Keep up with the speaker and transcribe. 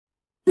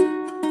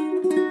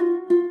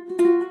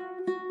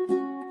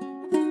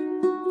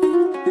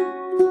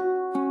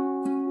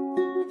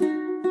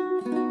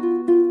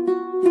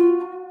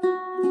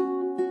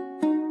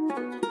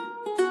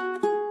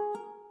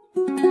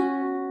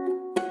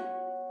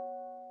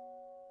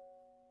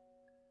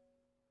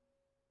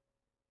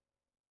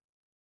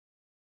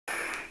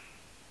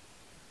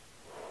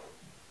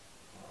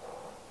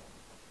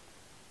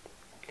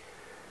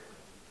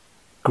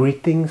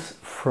Greetings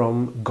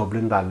from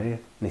Goblin Valley,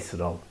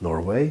 Nissedal,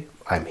 Norway.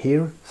 I'm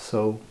here,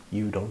 so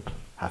you don't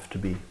have to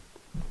be.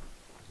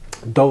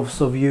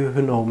 Those of you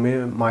who know me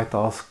might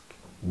ask,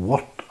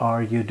 what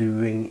are you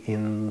doing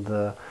in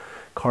the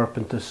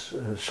carpenter's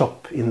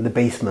shop in the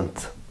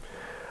basement?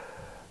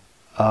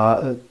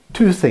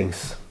 Two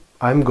things.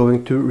 I'm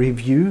going to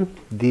review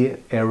the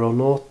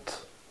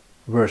Aeronaut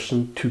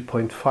version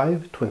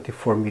 2.5,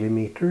 24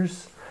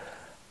 millimeters,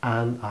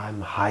 and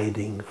I'm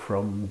hiding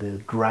from the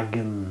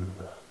dragon.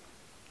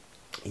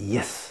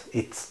 Yes,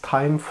 it's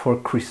time for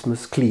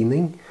Christmas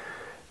cleaning,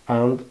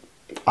 and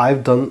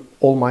I've done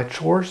all my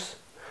chores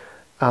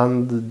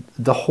and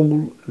the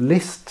whole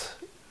list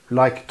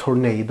like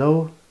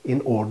tornado in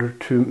order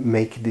to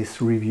make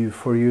this review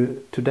for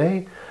you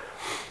today.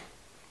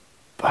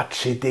 But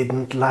she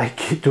didn't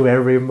like it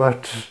very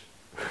much.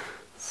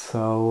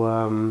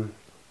 So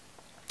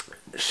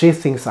she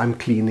thinks I'm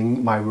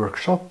cleaning my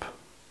workshop.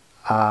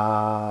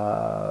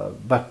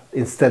 But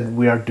instead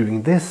we are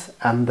doing this,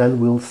 and then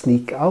we'll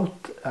sneak out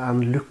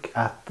and look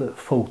at the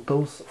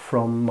photos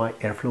from my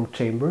airflow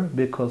chamber,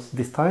 because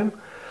this time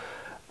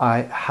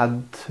I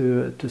had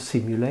to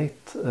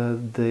simulate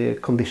the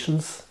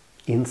conditions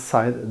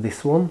inside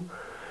this one,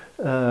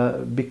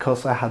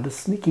 because I had a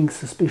sneaking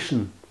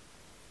suspicion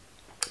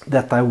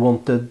that I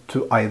wanted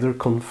to either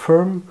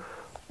confirm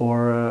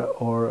or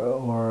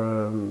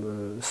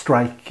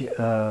strike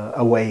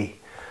away.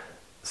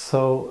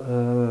 So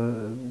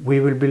we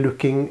will be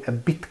looking a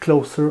bit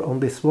closer on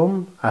this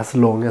one as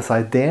long as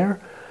I dare,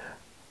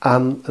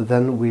 and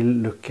then we'll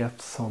look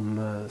at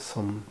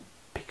some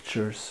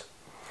pictures.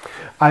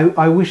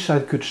 I wish I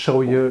could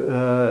show you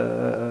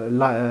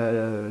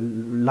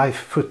live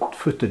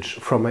footage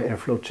from my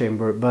airflow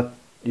chamber, but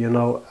you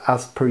know,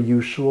 as per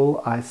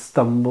usual, I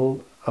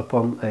stumbled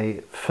upon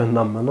a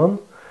phenomenon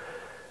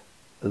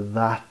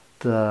that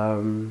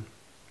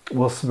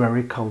was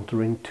very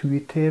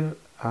counterintuitive,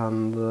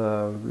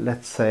 and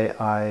let's say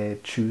I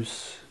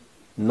choose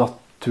not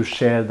to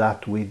share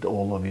that with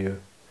all of you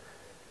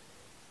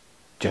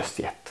just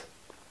yet.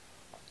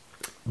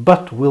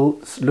 But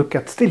we'll look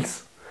at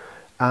stills,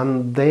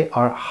 and they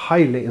are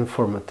highly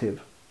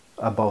informative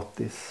about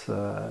this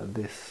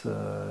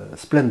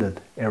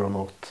splendid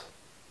Aeronaut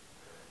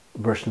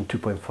version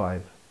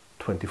 2.5,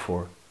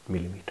 24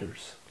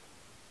 millimeters.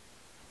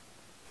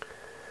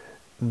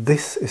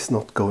 This is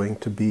not going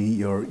to be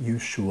your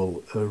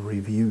usual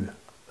review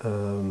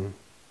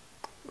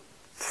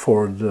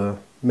for the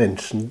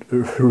mentioned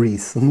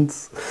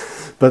reasons,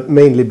 but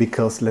mainly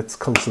because let's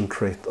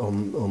concentrate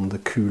on the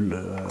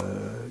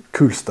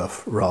cool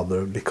stuff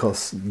rather,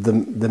 because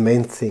the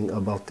main thing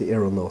about the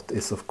Aeronaut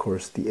is of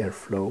course the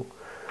airflow.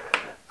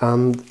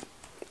 And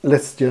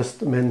let's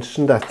just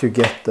mention that you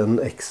get an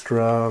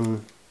extra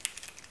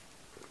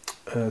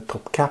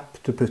top cap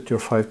to put your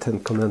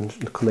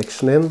 510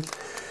 connection in.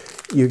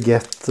 You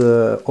get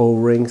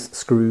O-rings,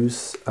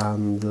 screws,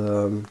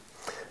 and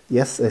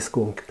yes, a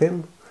squonk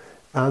pin.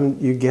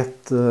 And you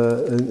get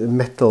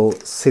metal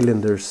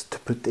cylinders to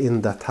put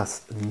in that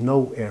has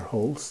no air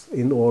holes,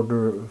 in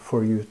order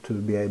for you to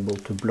be able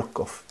to block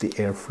off the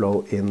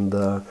airflow in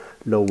the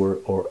lower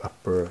or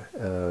upper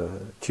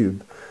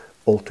tube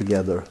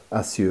altogether,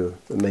 as you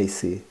may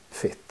see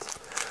fit.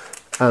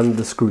 And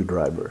the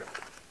screwdriver.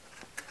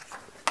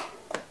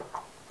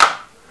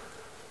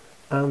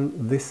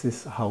 And this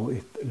is how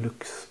it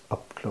looks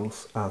up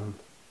close and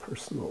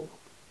personal.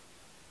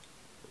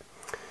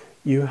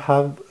 You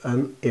have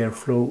an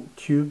airflow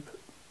tube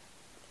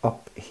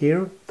up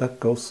here that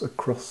goes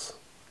across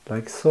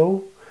like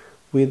so,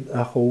 with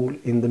a hole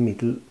in the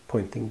middle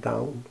pointing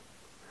down.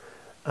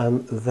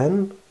 And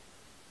then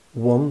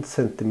 1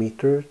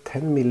 centimeter,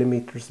 10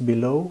 millimeters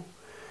below,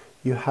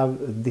 you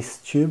have this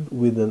tube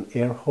with an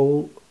air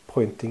hole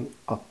pointing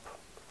up.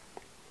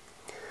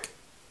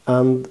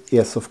 And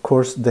yes, of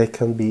course, they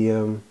can be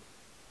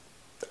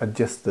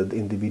adjusted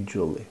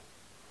individually.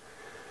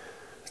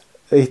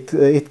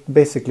 It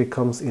basically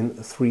comes in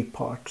 3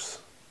 parts: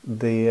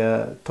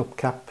 the top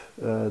cap,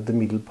 the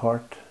middle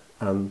part,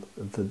 and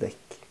the deck.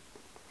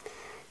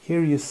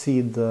 Here you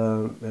see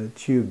the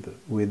tube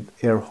with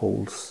air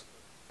holes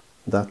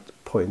that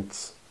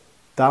points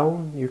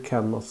down. You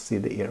cannot see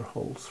the air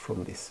holes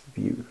from this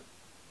view,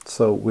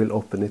 so we'll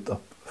open it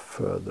up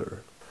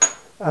further.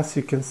 As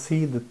you can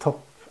see, the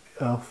top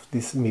of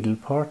this middle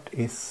part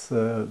is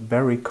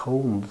very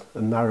coned,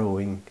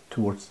 narrowing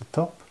towards the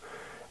top.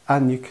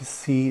 And you can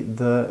see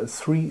the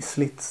 3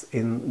 slits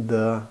in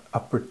the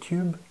upper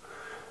tube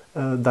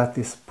that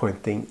is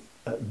pointing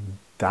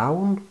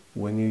down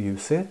when you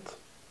use it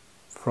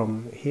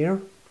from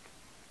here.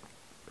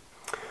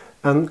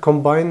 And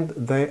combined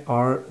they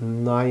are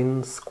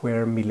 9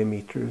 square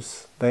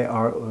millimeters. They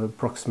are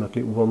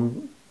approximately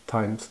 1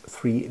 times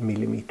 3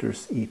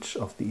 millimeters each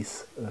of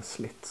these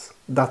slits.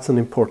 That's an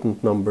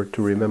important number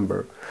to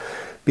remember,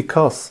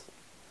 because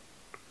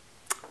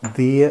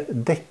the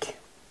deck,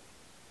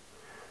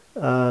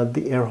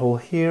 the air hole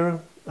here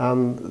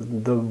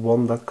and the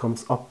one that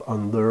comes up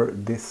under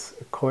this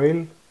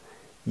coil,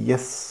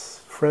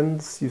 yes,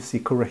 friends, you see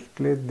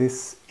correctly,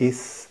 this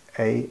is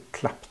a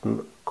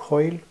Clapton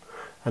coil,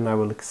 and I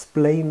will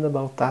explain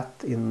about that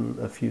in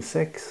a few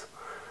secs.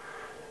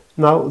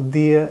 Now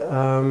the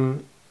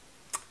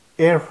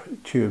air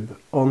tube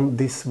on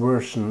this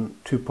version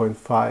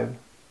 2.5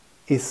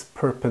 is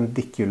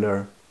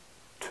perpendicular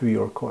to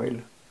your coil.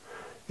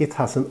 It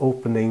has an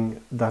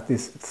opening that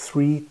is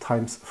 3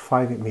 times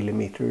 5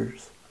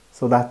 millimeters,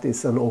 so that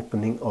is an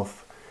opening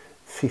of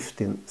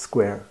 15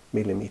 square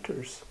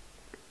millimeters.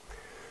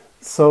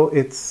 So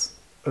it's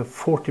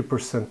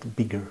 40%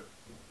 bigger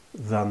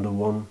than the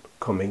one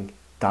coming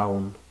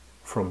down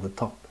from the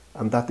top,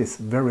 and that is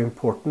very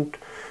important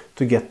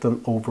to get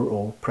an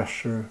overall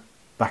pressure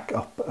back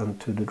up and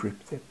to the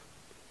drip tip.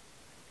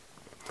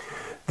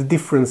 The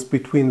difference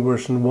between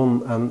version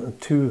 1 and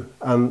 2,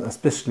 and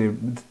especially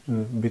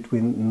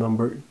between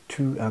number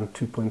 2 and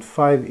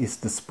 2.5, is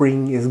the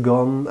spring is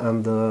gone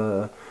and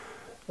the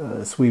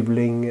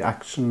swiveling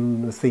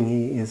action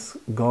thingy is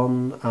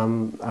gone,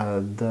 and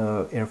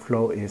the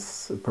airflow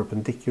is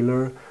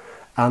perpendicular.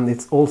 And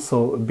it's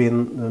also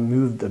been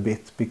moved a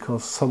bit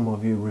because some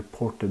of you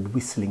reported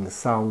whistling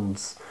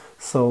sounds,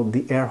 so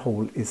the air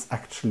hole is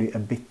actually a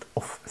bit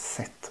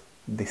offset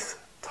this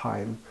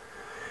time.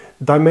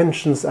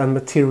 Dimensions and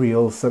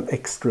materials and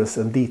extras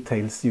and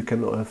details you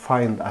can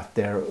find at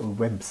their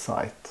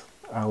website.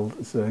 I'll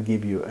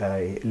give you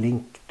a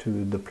link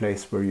to the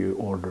place where you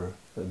order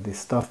this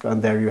stuff,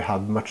 and there you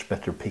have much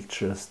better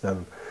pictures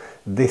than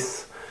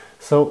this.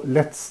 So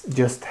let's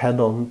just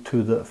head on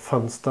to the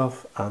fun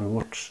stuff and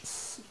watch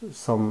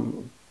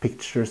some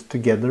pictures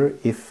together,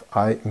 if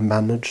I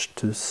manage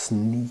to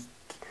sneak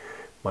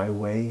my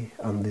way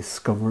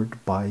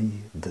undiscovered by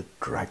the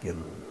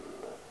dragon.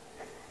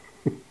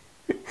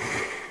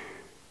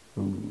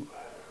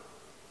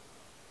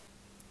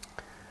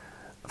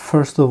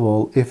 First of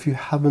all, if you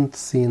haven't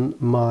seen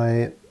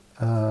my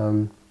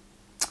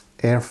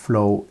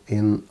airflow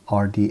in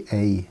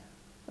RDA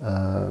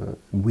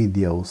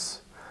videos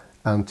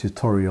and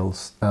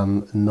tutorials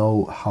and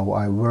know how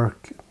I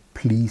work,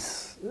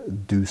 please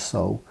do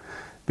so,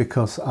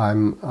 because I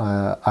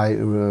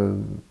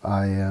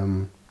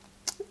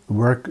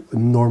work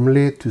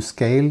normally to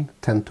scale,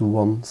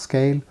 10:1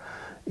 scale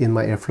in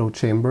my airflow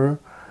chamber,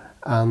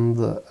 and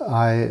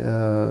I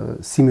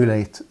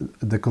simulate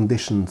the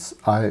conditions.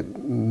 I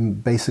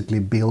basically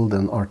build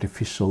an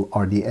artificial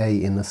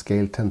RDA in a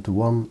scale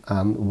 10:1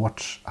 and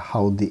watch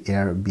how the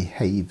air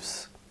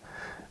behaves.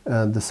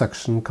 The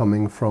suction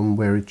coming from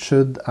where it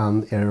should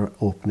and air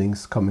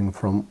openings coming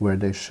from where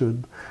they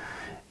should.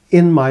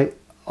 In my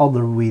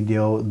other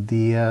video,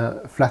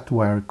 the flat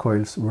wire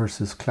coils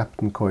versus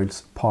Clapton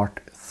coils part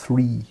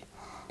 3,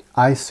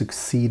 I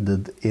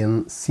succeeded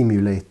in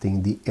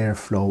simulating the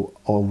airflow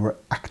over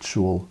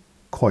actual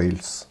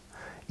coils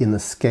in a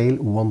scale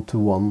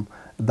 1:1.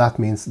 That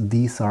means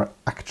these are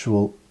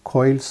actual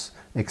coils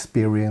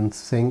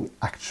experiencing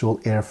actual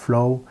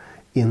airflow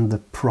in the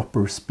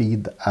proper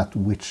speed at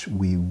which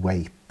we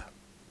vape.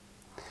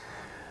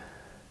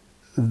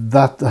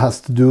 That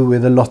has to do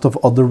with a lot of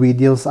other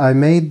videos I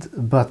made,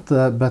 but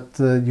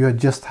you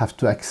just have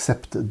to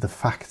accept the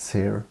facts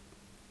here.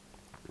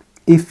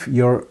 If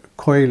your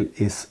coil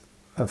is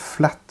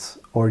flat,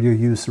 or you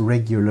use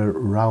regular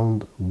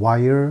round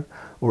wire,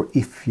 or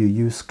if you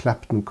use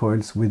Clapton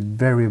coils with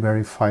very,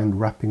 very fine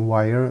wrapping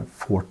wire,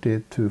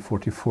 40 to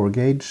 44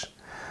 gauge,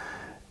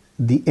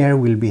 the air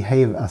will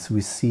behave as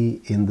we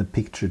see in the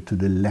picture to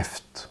the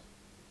left.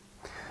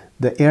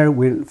 The air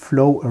will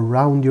flow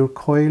around your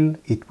coil,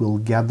 it will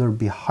gather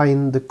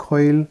behind the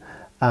coil,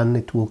 and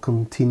it will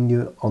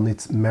continue on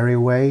its merry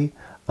way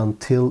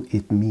until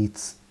it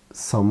meets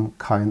some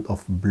kind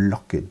of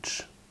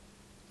blockage.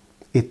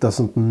 It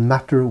doesn't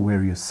matter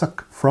where you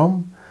suck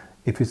from,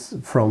 if it's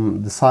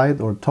from the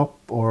side or top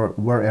or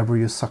wherever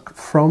you suck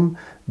from,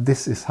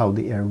 this is how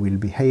the air will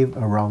behave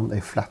around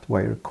a flat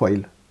wire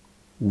coil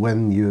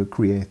when you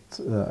create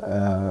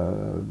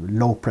a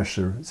low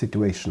pressure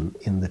situation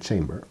in the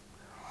chamber.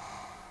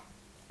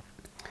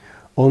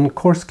 On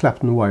coarse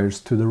Clapton wires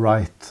to the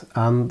right,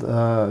 and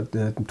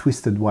the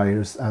twisted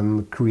wires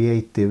and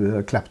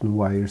creative Clapton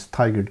wires,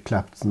 tigered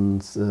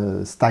Claptons,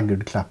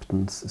 staggered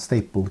Claptons,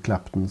 stapled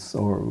Claptons,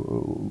 or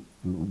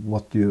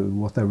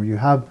whatever you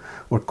have,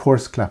 or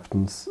coarse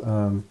Claptons,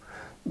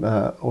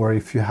 or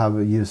if you have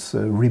use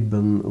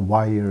ribbon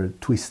wire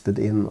twisted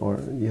in, or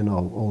you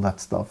know, all that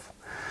stuff,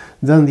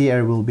 then the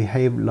air will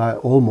behave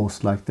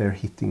almost like they're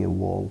hitting a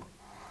wall.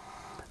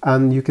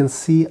 And you can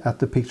see at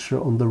the picture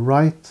on the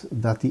right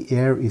that the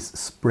air is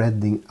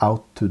spreading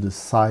out to the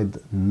side,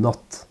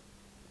 not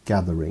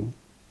gathering.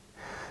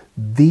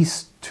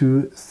 These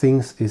two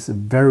things is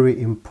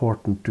very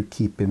important to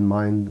keep in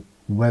mind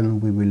when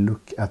we will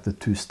look at the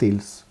two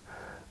stills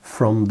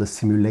from the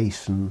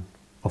simulation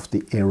of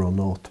the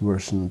Aeronaut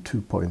version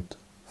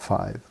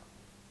 2.5.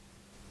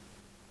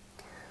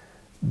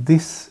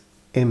 This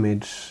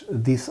image,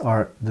 these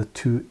are the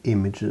two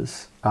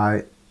images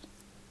I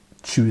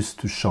choose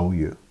to show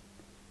you.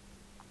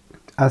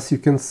 As you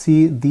can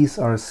see, these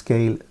are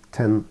scale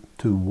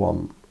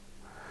 10:1.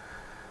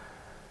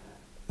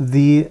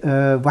 The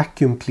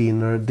vacuum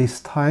cleaner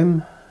this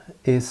time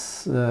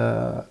is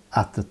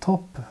at the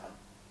top,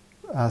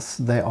 as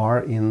they are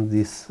in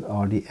this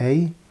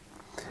RDA,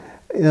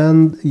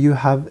 and you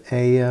have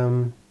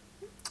a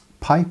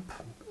pipe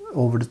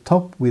over the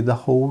top with a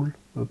hole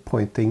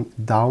pointing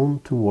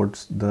down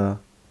towards the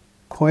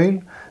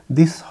coil.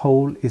 This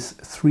hole is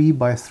 3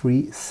 by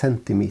 3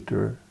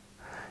 centimeter.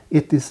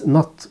 It is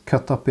not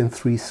cut up in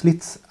 3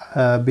 slits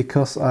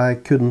because I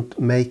couldn't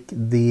make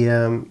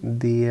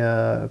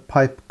the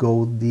pipe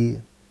go the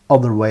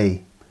other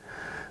way.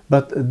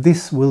 But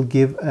this will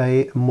give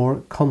a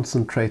more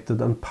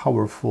concentrated and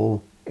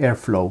powerful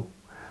airflow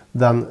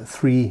than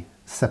 3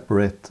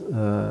 separate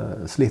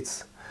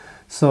slits.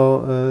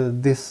 So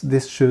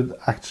this should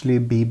actually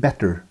be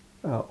better,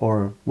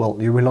 or well,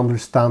 you will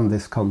understand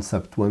this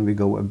concept when we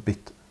go a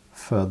bit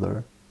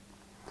further.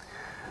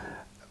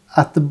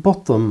 At the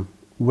bottom,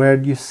 where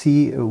you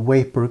see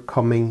vapor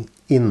coming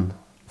in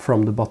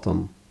from the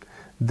bottom,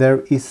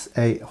 there is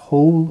a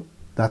hole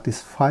that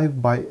is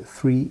 5 by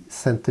 3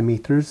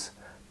 centimeters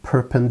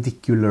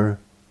perpendicular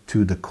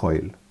to the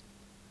coil.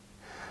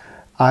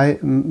 I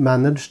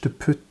managed to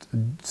put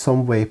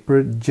some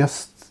vapor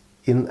just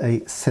in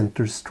a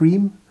center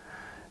stream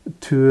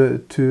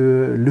to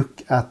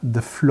look at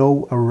the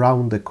flow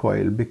around the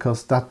coil,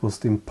 because that was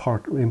the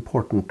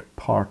important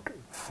part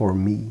for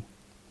me.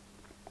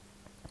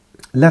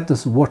 Let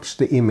us watch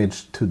the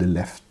image to the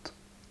left.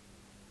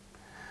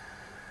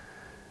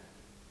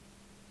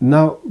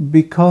 Now,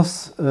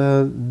 because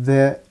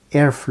the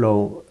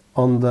airflow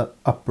on the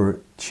upper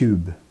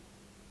tube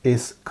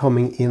is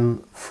coming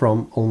in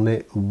from only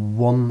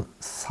one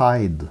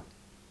side,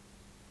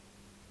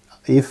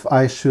 if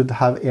I should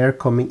have air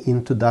coming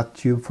into that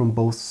tube from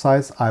both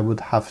sides, I would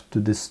have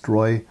to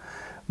destroy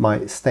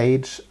my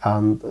stage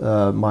and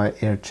my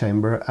air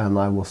chamber, and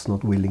I was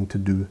not willing to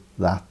do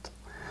that.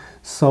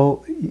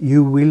 So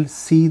you will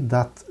see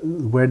that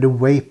where the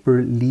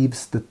vapor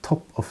leaves the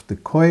top of the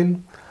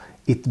coil,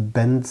 it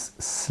bends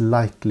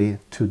slightly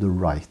to the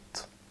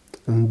right,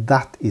 and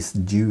that is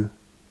due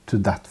to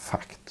that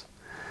fact.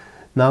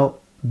 Now,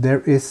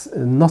 there is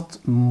not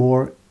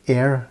more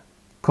air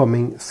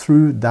coming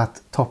through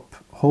that top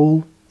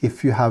hole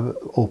if you have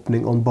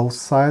opening on both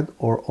sides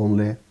or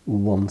only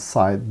one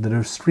side. The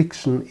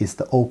restriction is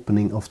the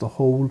opening of the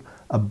hole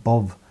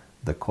above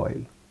the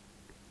coil.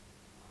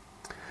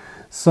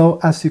 So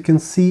as you can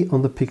see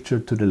on the picture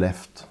to the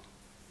left,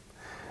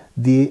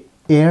 the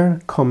air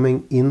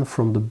coming in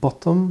from the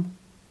bottom,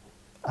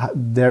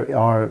 there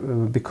are,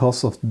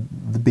 because of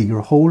the bigger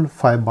hole,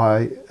 5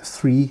 by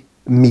 3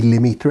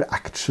 millimeter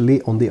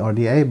actually on the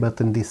RDA, but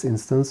in this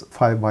instance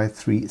 5 by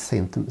 3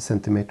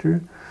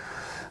 centimeter.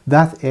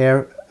 That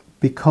air,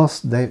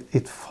 because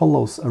it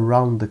follows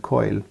around the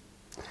coil,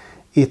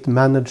 it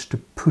managed to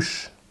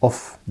push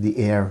off the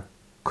air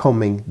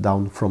coming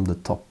down from the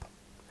top.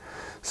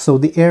 So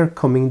the air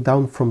coming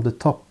down from the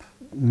top,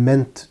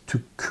 meant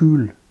to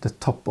cool the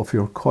top of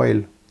your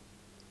coil,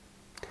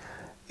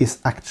 is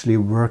actually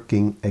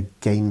working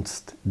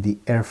against the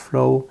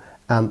airflow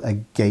and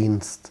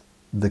against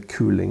the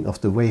cooling of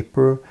the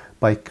vapor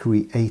by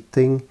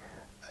creating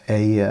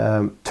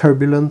a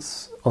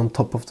turbulence on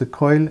top of the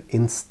coil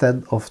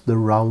instead of the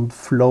round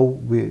flow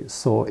we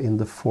saw in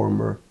the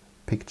former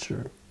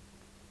picture.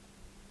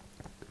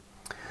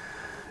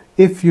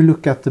 If you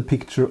look at the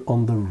picture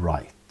on the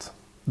right,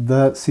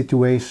 the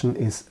situation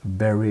is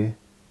very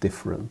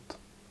different.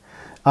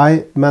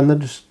 I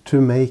managed to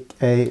make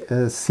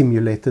a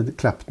simulated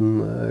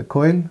Clapton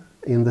coil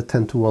in the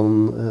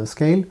 10:1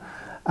 scale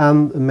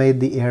and made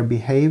the air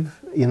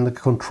behave in the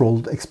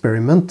controlled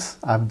experiment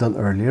I've done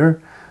earlier.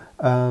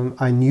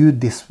 I knew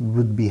this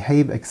would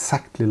behave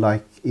exactly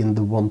like in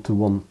the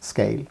 1:1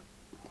 scale.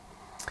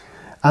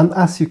 And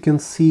as you can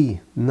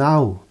see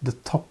now, the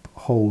top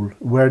hole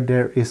where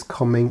there is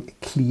coming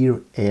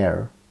clear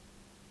air,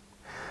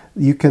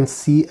 you can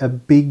see a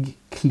big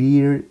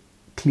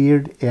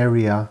cleared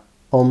area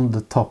on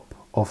the top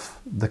of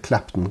the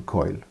Clapton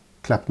coil,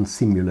 Clapton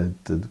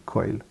simulated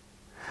coil.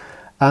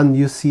 And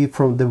you see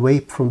from the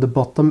vapor from the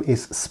bottom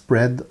is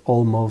spread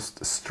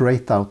almost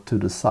straight out to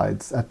the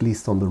sides, at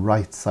least on the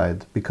right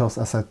side, because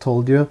as I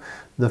told you,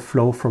 the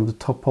flow from the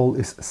top hole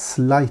is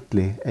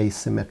slightly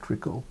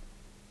asymmetrical.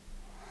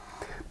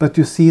 But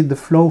you see the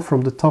flow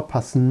from the top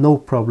has no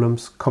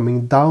problems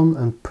coming down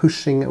and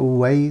pushing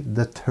away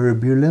the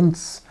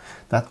turbulence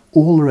that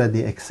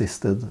already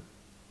existed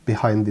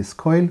behind this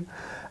coil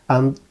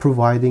and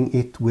providing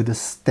it with a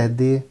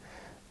steady,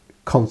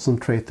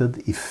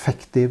 concentrated,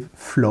 effective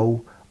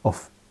flow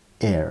of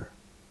air.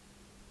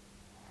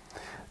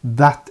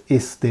 That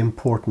is the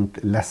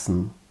important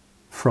lesson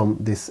from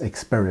this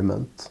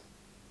experiment.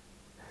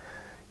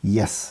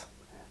 Yes,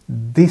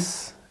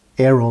 this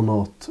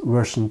Aeronaut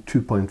version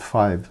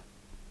 2.5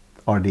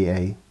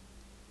 RDA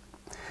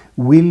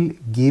will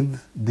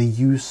give the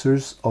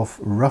users of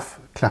rough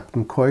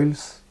Clapton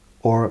coils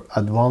or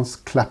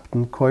advanced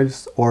Clapton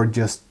coils or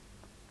just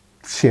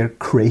sheer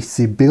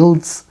crazy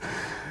builds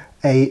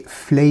a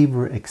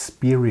flavor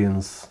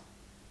experience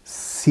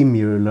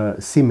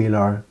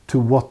similar to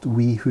what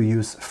we who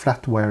use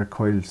flat wire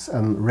coils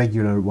and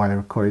regular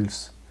wire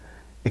coils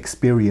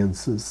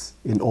experiences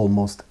in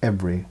almost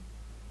every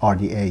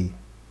RDA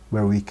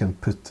where we can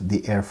put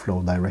the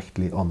airflow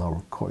directly on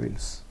our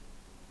coils.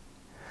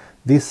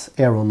 This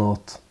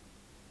Aeronaut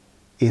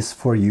is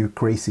for you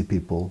crazy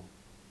people.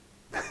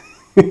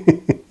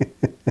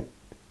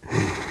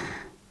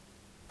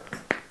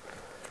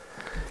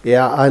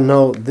 Yeah, I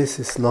know this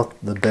is not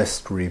the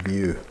best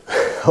review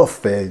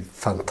of a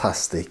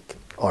fantastic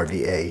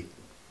RDA,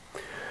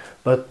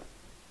 but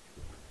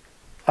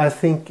I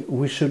think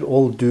we should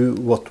all do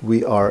what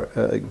we are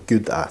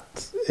good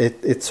at.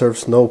 It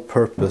serves no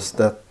purpose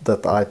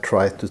that I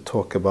try to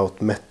talk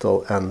about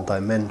metal and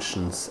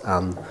dimensions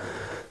and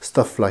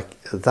stuff like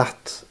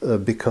that,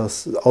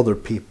 because other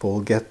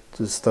people get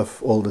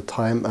stuff all the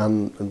time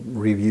and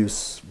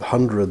reviews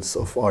hundreds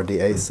of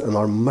RDAs and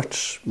are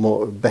much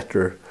more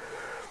better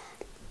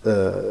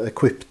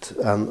equipped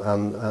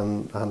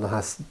and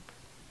has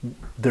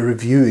the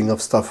reviewing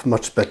of stuff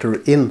much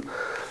better in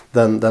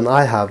than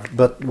I have.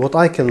 But what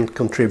I can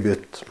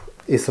contribute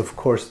is of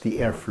course the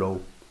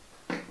airflow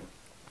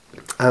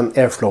and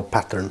airflow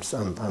patterns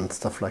and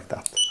stuff like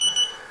that.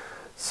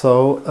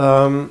 So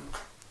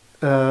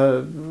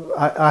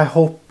I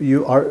hope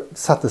you are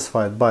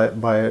satisfied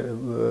by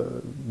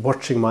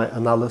watching my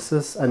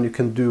analysis, and you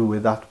can do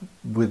with that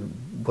with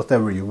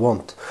whatever you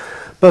want.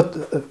 But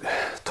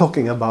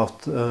talking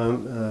about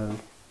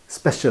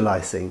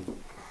specializing,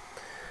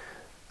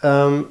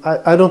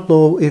 I don't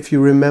know if you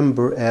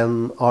remember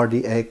an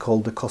RDA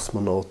called the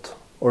Cosmonaut,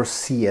 or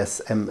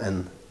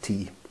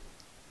CSMNT.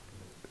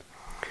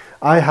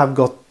 I have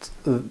got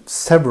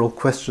several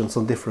questions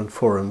on different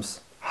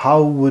forums.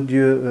 How would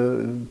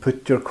you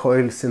put your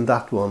coils in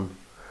that one?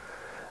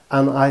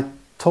 And I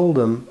told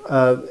them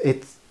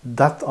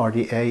that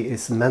RDA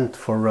is meant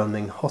for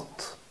running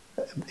hot.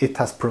 It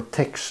has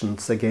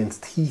protections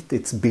against heat.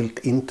 It's built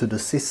into the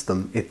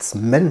system. It's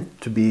meant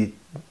to be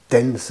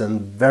dense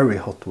and very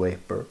hot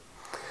vapor.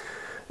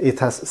 It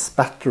has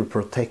spatter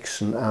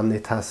protection, and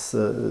it has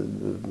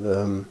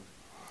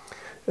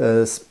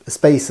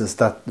spaces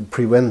that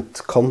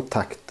prevent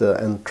contact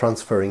and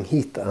transferring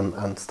heat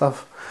and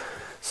stuff.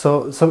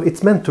 So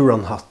it's meant to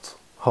run hot.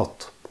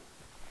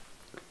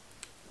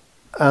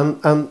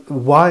 And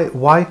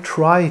why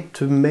try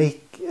to make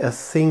a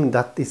thing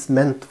that is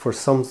meant for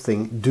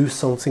something do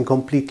something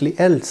completely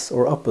else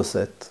or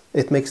opposite?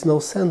 It makes no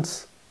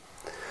sense.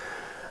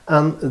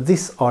 And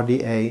this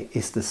RDA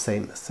is the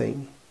same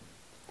thing.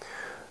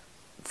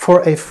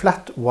 For a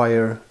flat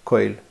wire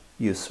coil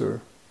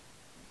user,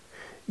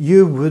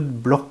 you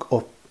would block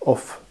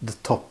off the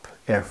top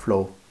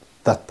airflow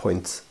that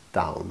points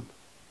down,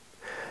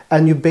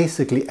 and you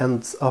basically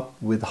end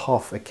up with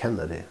half a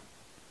Kennedy.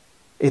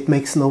 It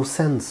makes no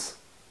sense.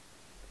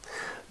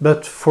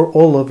 But for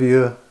all of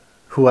you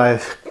who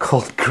I've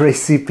called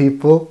crazy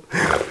people,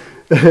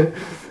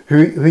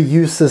 who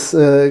uses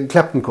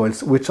Clapton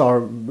coils, which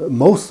are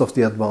most of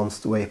the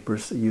advanced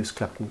vapors use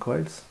Clapton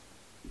coils.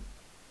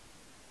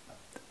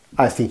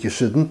 I think you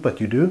shouldn't,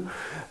 but you do.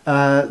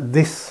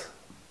 This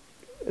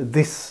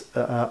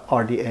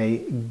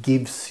RDA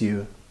gives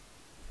you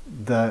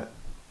the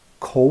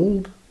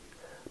cold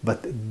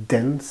but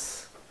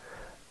dense,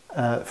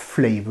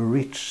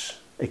 flavor-rich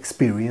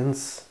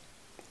experience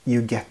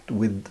you get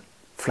with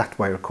flat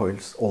wire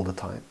coils all the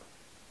time.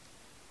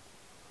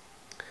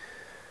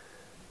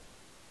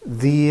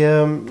 The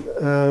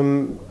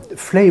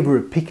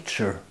flavor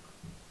picture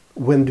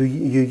when you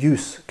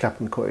use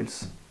Clapton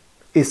coils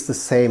is the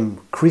same.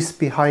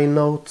 Crispy high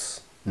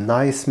notes,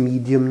 nice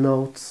medium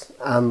notes,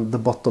 and the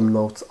bottom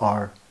notes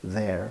are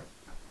there.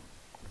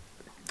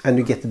 And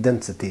you get the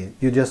density.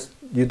 You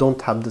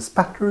don't have the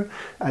spatter,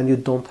 and you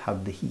don't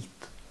have the heat.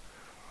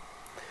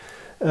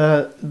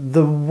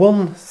 The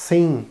one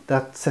thing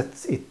that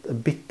sets it a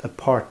bit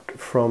apart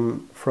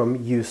from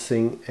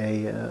using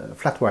a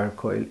flat wire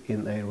coil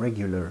in a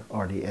regular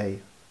RDA,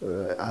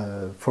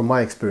 from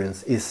my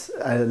experience, is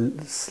a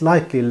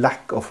slightly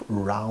lack of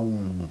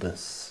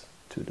roundness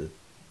to the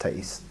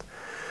taste.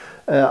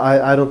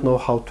 I don't know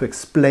how to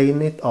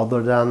explain it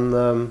other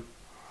than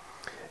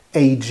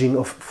aging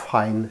of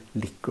fine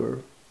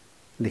liquor,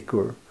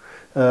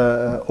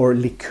 or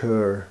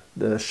liqueur,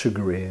 the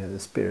sugary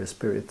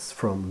spirits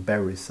from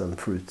berries and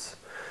fruits.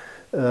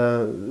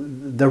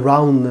 The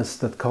roundness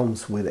that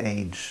comes with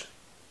age.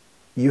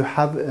 You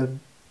have a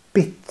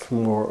bit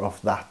more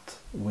of that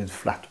with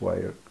flat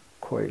wire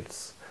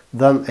coils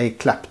than a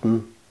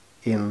Clapton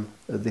in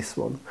this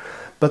one.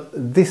 But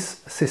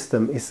this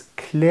system is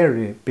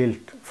clearly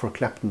built for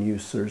Clapton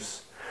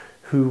users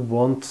who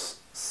want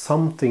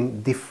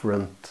something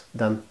different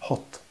than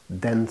hot,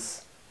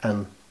 dense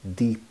and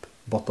deep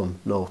bottom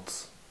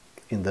notes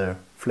in their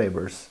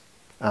flavors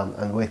and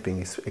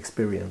vaping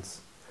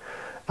experience.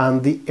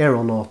 And the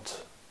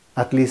Aeronaut,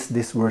 at least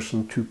this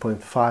version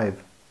 2.5,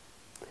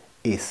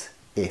 is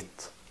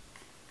it.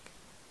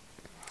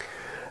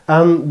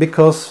 And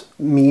because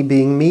me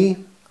being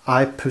me,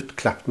 I put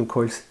Clapton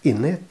coils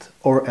in it,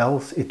 or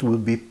else it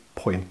would be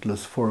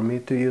pointless for me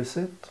to use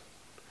it.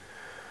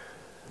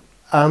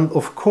 And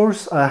of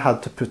course I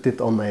had to put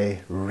it on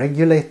a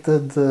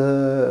regulated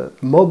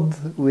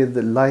mod with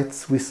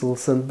lights,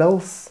 whistles and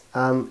bells,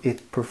 and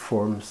it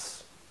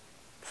performs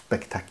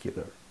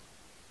spectacular.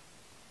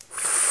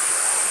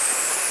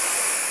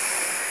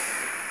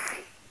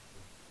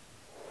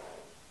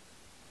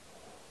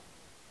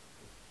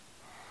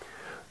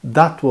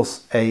 That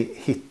was a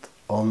hit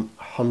on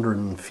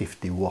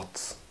 150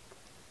 watts.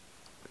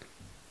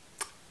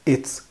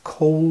 It's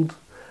cold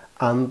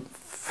and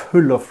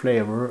full of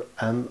flavor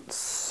and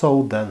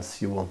so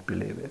dense you won't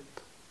believe it.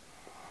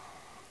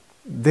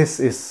 This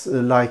is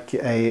like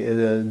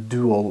a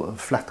dual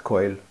flat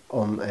coil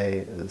on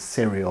a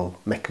serial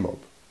mech mod.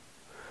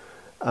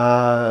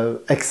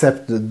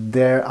 Except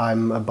there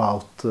I'm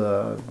about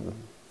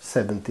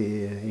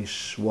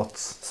 70-ish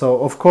watts.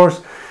 So of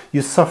course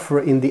you suffer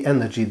in the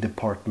energy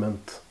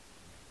department.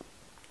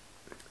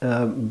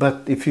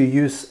 But if you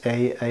use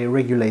a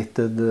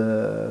regulated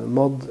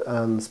mod,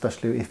 and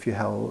especially if you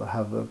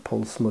have a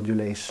pulse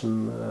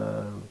modulation,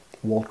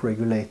 volt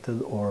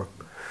regulated, or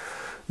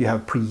you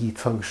have preheat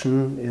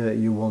function,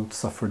 you won't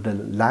suffer the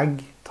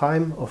lag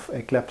time of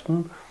a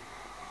Clapton.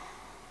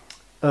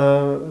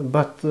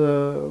 But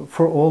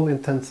for all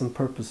intents and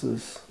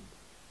purposes,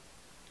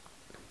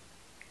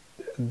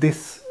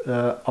 this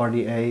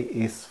RDA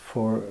is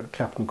for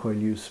Clapton coil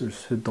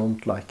users who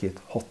don't like it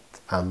hot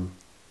and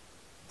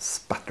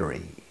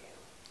spattery.